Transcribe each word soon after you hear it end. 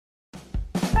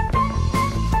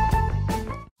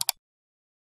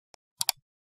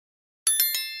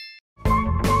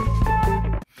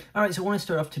All right, so I want to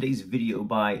start off today's video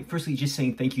by firstly just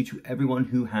saying thank you to everyone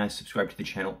who has subscribed to the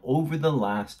channel over the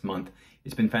last month.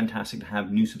 It's been fantastic to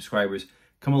have new subscribers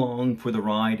come along for the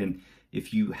ride, and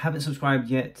if you haven't subscribed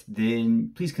yet,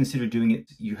 then please consider doing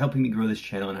it. You're helping me grow this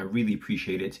channel, and I really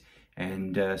appreciate it.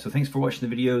 And so thanks for watching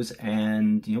the videos,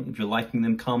 and if you're liking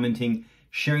them, commenting,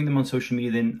 sharing them on social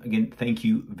media, then again, thank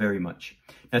you very much.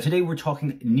 Now today we're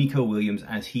talking Neco Williams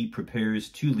as he prepares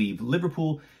to leave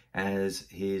Liverpool, as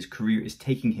his career is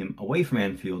taking him away from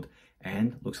Anfield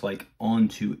and looks like on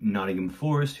to Nottingham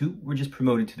Forest, who were just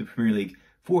promoted to the Premier League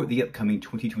for the upcoming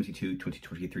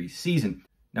 2022-2023 season.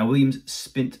 Now, Williams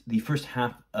spent the first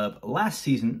half of last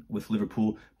season with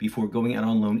Liverpool before going out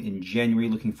on loan in January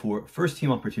looking for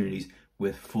first-team opportunities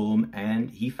with Fulham,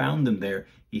 and he found them there.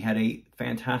 He had a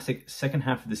fantastic second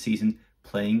half of the season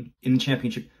playing in the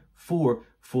Championship for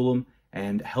Fulham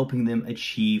and helping them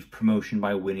achieve promotion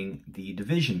by winning the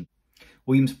division.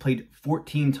 Williams played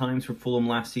 14 times for Fulham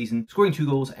last season, scoring 2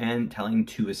 goals and tallying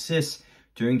 2 assists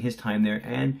during his time there,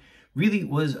 and really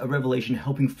was a revelation,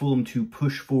 helping Fulham to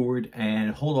push forward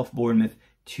and hold off Bournemouth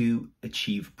to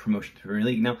achieve promotion to the Premier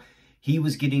League. Now, he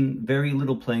was getting very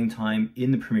little playing time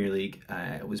in the Premier League.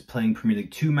 Was playing Premier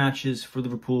League 2 matches for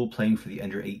Liverpool, playing for the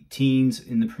under-18s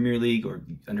in the Premier League, or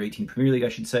under-18 Premier League, I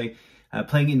should say.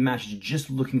 Playing in matches just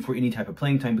looking for any type of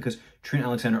playing time because Trent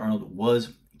Alexander-Arnold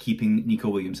was keeping Neco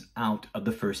Williams out of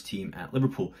the first team at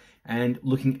Liverpool. And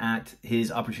looking at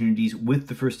his opportunities with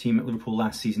the first team at Liverpool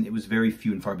last season, it was very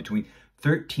few and far between.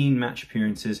 13 match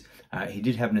appearances. He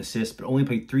did have an assist, but only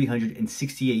played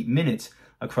 368 minutes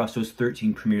across those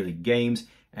 13 Premier League games.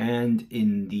 And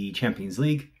in the Champions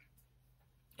League,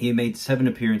 he made 7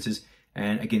 appearances,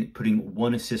 and again, putting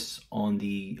 1 assist on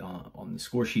the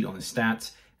score sheet, on the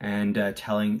stats, and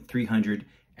tallying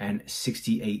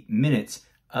 368 minutes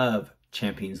of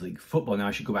Champions League football. Now,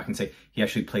 I should go back and say he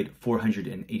actually played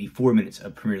 484 minutes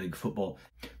of Premier League football.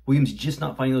 Williams just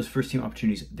not finding those first-team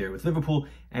opportunities there with Liverpool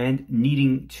and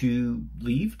needing to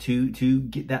leave to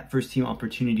get that first-team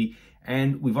opportunity.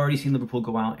 And we've already seen Liverpool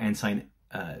go out and sign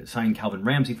Calvin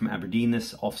Ramsey from Aberdeen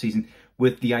this offseason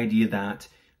with the idea that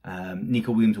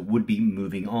Neco Williams would be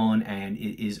moving on, and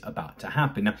it is about to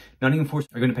happen. Now, Nottingham Forest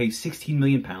are going to pay £16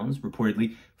 million,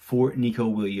 reportedly, for Neco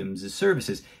Williams'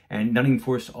 services, and Nottingham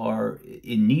Forest are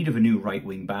in need of a new right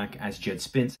wing back, as Djed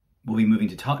Spence will be moving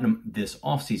to Tottenham this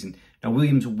offseason. Now,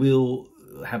 Williams will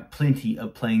have plenty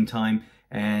of playing time,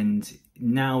 and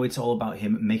now it's all about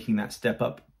him making that step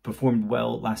up. Performed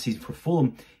well last season for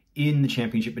Fulham in the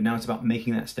Championship, but now it's about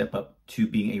making that step up to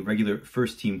being a regular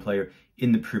first-team player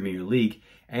in the Premier League.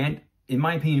 And in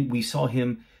my opinion, we saw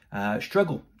him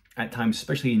struggle at times,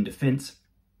 especially in defense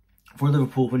for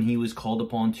Liverpool when he was called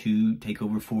upon to take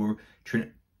over for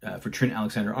Trent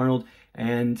Alexander-Arnold,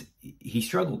 and he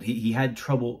struggled. He had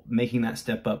trouble making that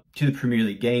step up to the Premier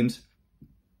League games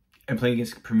and playing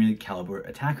against Premier League caliber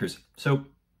attackers. So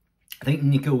I think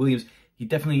Neco Williams, he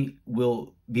definitely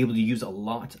will be able to use a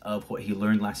lot of what he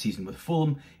learned last season with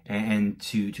Fulham and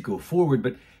to go forward.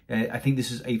 But I think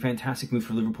this is a fantastic move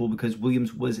for Liverpool because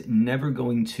Williams was never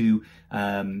going to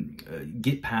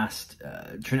get past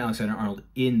Trent Alexander-Arnold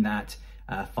in that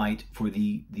fight for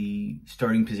the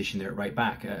starting position there at right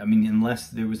back. I mean, unless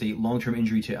there was a long-term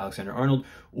injury to Alexander-Arnold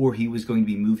or he was going to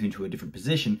be moved into a different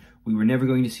position, we were never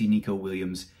going to see Neco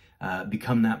Williams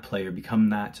become that player,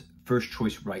 become that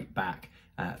first-choice right back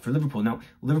for Liverpool. Now,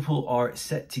 Liverpool are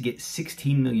set to get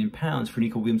 £16 million for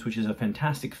Neco Williams, which is a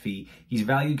fantastic fee. He's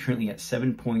valued currently at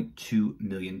 £7.2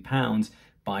 million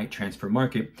by Transfer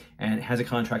Market and has a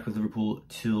contract with Liverpool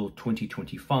till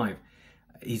 2025.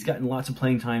 He's gotten lots of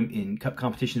playing time in cup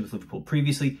competitions with Liverpool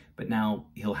previously, but now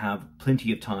he'll have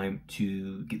plenty of time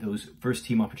to get those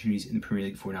first-team opportunities in the Premier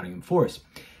League for Nottingham Forest.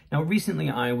 Now,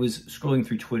 recently I was scrolling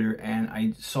through Twitter and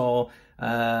I saw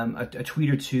a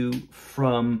tweet or two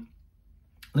from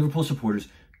Liverpool supporters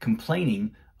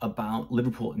complaining about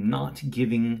Liverpool not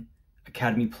giving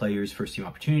academy players first-team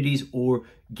opportunities or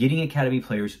getting academy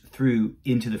players through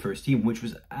into the first team, which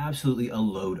was absolutely a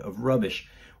load of rubbish.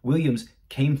 Williams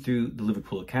came through the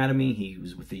Liverpool Academy, he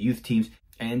was with the youth teams,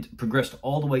 and progressed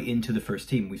all the way into the first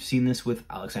team. We've seen this with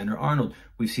Alexander-Arnold,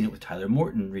 we've seen it with Tyler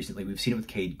Morton recently, we've seen it with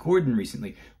Cade Gordon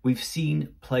recently. We've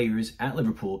seen players at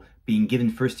Liverpool being given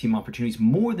first-team opportunities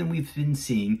more than we've been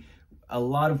seeing a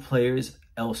lot of players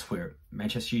elsewhere.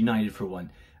 Manchester United for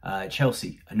one,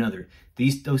 Chelsea another.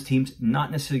 Those teams not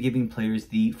necessarily giving players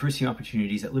the first team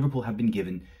opportunities that Liverpool have been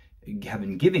giving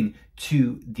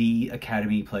to the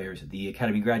academy players, the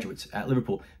academy graduates at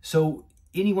Liverpool. So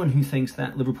anyone who thinks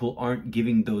that Liverpool aren't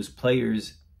giving those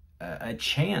players a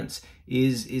chance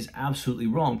is absolutely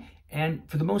wrong. And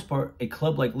for the most part, a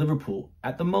club like Liverpool,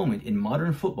 at the moment in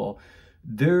modern football,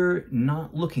 they're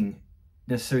not looking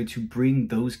necessarily to bring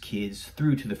those kids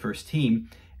through to the first team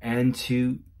and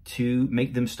to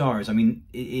make them stars. I mean,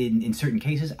 in certain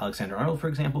cases, Alexander-Arnold, for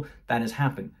example, that has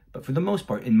happened. But for the most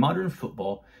part, in modern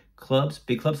football, clubs,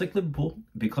 big clubs like Liverpool,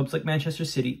 big clubs like Manchester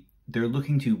City, they're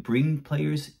looking to bring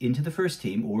players into the first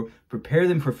team or prepare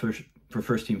them for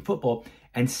first team football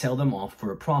and sell them off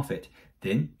for a profit.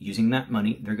 Then, using that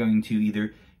money, they're going to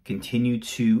either continue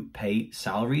to pay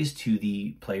salaries to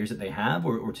the players that they have,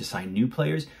 or to sign new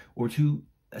players, or to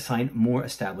assign more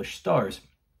established stars.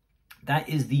 That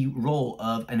is the role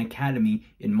of an academy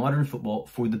in modern football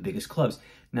for the biggest clubs.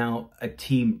 Now, a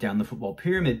team down the football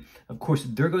pyramid, of course,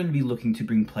 they're going to be looking to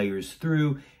bring players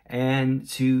through and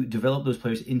to develop those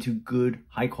players into good,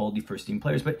 high-quality first-team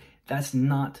players. But that's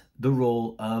not the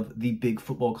role of the big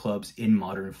football clubs in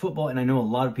modern football. And I know a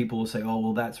lot of people will say, oh,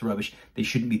 well, that's rubbish. They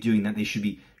shouldn't be doing that. They should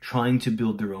be trying to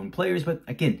build their own players. But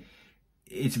again,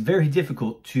 it's very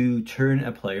difficult to turn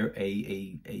a player,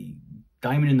 a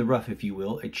diamond in the rough, if you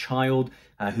will, a child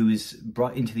who is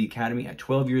brought into the academy at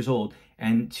 12 years old,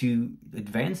 and to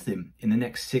advance them in the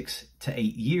next 6 to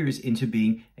 8 years into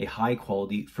being a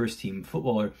high-quality first-team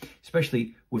footballer,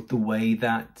 especially with the way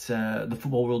that the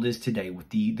football world is today, with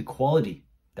the quality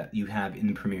that you have in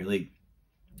the Premier League.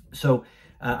 So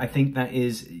I think that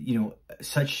is,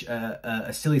 such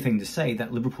a silly thing to say,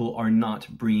 that Liverpool are not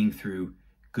bringing through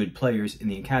good players in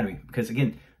the academy, because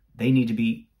again, they need to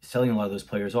be selling a lot of those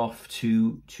players off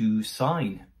to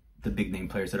sign the big name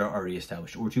players that are already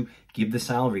established, or to give the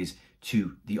salaries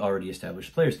to the already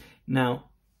established players.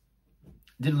 Now,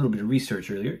 did a little bit of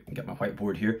research earlier, got my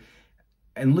whiteboard here,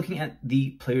 and looking at the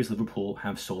players Liverpool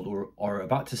have sold or are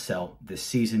about to sell this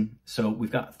season. So we've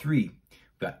got 3. We've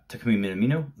got Takumi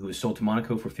Minamino, who was sold to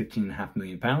Monaco for £15.5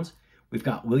 million. We've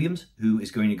got Williams, who is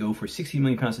going to go for £16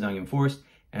 million to Nottingham Forest,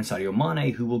 and Sadio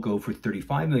Mane, who will go for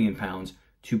 £35 million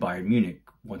to Bayern Munich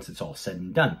once it's all said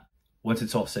and done. Once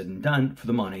it's all said and done for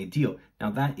the Mane deal.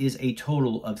 Now that is a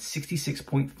total of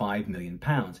 £66.5 million.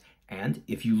 And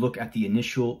if you look at the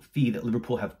initial fee that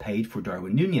Liverpool have paid for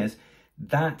Darwin Núñez,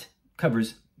 that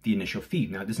covers the initial fee.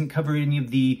 Now it doesn't cover any of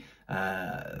the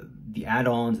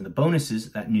add-ons and the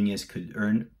bonuses that Núñez could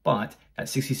earn, but that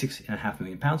 £66.5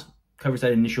 million covers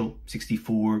that initial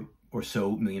 64 or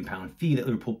so million pound fee that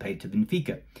Liverpool paid to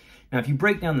Benfica. Now if you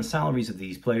break down the salaries of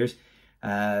these players,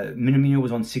 Minamino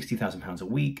was on £60,000 a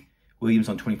week, Williams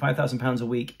on £25,000 a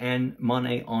week, and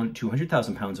Mane on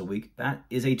 £200,000 a week. That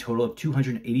is a total of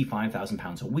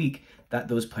 £285,000 a week that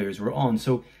those players were on.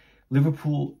 So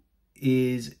Liverpool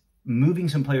is moving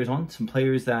some players on, some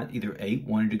players that either A,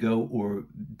 wanted to go, or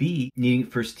B, needing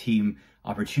first team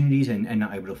opportunities and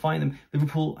not able to find them.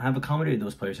 Liverpool have accommodated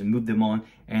those players and moved them on,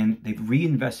 and they've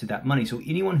reinvested that money. So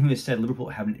anyone who has said Liverpool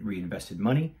haven't reinvested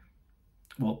money,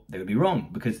 well, they would be wrong,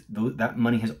 because that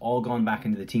money has all gone back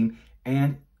into the team,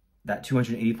 and that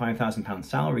 £285,000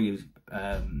 salary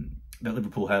that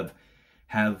Liverpool have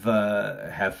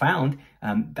found,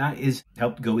 that is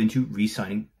helped go into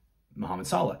re-signing Mohamed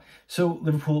Salah. So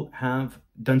Liverpool have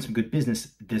done some good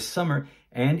business this summer,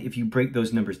 and if you break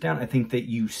those numbers down, I think that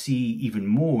you see even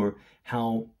more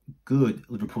how good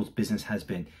Liverpool's business has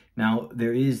been. Now,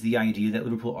 there is the idea that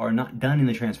Liverpool are not done in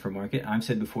the transfer market. I've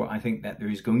said before, I think that there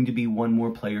is going to be one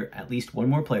more player, at least one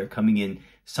more player, coming in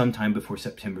sometime before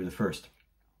September the 1st.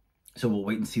 So we'll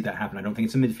wait and see that happen. I don't think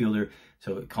it's a midfielder,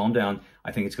 so calm down.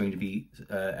 I think it's going to be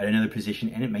at another position,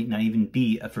 and it might not even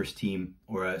be a first team,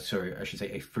 or a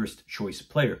first choice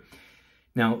player.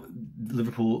 Now,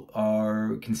 Liverpool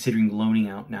are considering loaning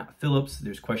out Nat Phillips.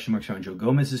 There's question marks around Joe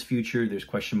Gomez's future. There's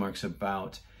question marks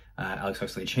about Alex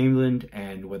Oxlade-Chamberlain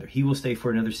and whether he will stay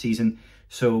for another season.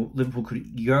 So Liverpool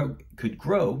could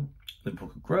grow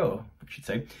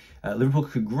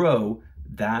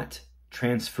that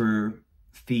transfer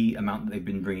fee amount that they've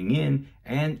been bringing in,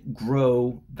 and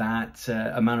grow that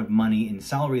amount of money in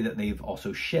salary that they've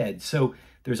also shed. So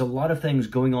there's a lot of things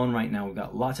going on right now. We've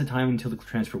got lots of time until the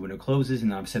transfer window closes,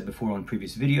 and I've said before on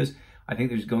previous videos, I think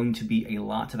there's going to be a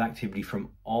lot of activity from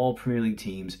all Premier League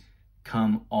teams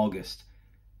come August.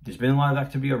 There's been a lot of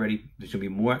activity already. There's going to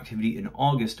be more activity in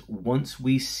August once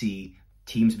we see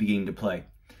teams beginning to play,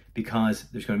 because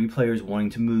there's going to be players wanting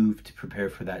to move to prepare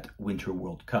for that Winter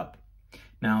World Cup.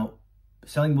 Now,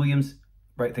 selling Williams,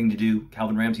 right thing to do.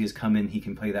 Calvin Ramsey has come in. He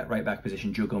can play that right back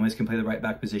position. Joe Gomez can play the right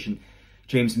back position.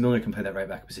 James Milner can play that right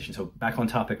back position. So back on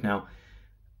topic now.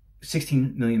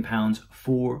 £16 million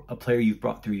for a player you've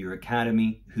brought through your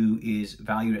academy who is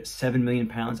valued at £7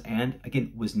 million, and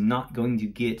again, was not going to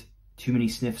get too many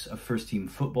sniffs of first team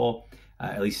football,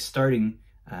 at least starting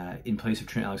in place of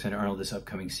Trent Alexander-Arnold this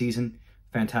upcoming season.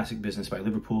 Fantastic business by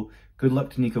Liverpool. Good luck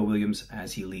to Neco Williams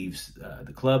as he leaves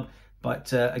the club.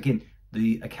 But again,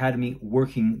 the academy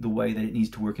working the way that it needs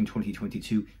to work in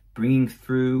 2022, bringing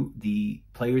through the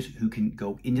players who can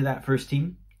go into that first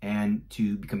team and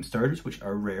to become starters, which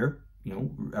are rare,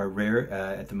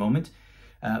 at the moment.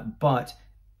 But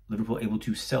Liverpool able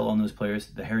to sell on those players,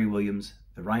 the Harry Williams,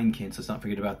 the Ryan Kents, let's not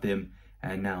forget about them,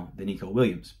 and now the Neco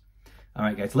Williams. All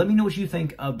right, guys, let me know what you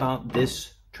think about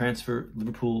this transfer.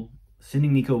 Liverpool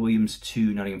sending Neco Williams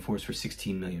to Nottingham Forest for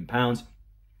 £16 million.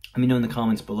 Let me know in the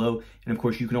comments below. And of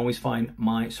course, you can always find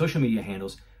my social media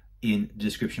handles in the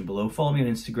description below. Follow me on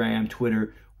Instagram,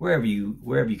 Twitter, wherever you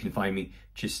can find me.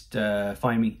 Just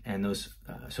find me, and those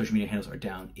social media handles are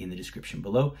down in the description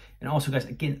below. And also, guys,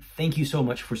 again, thank you so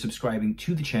much for subscribing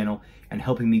to the channel and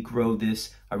helping me grow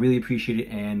this. I really appreciate it,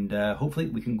 and hopefully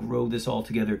we can grow this all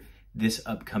together this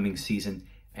upcoming season.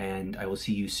 And I will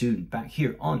see you soon back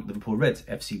here on Liverpool Reds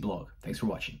FC blog. Thanks for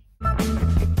watching.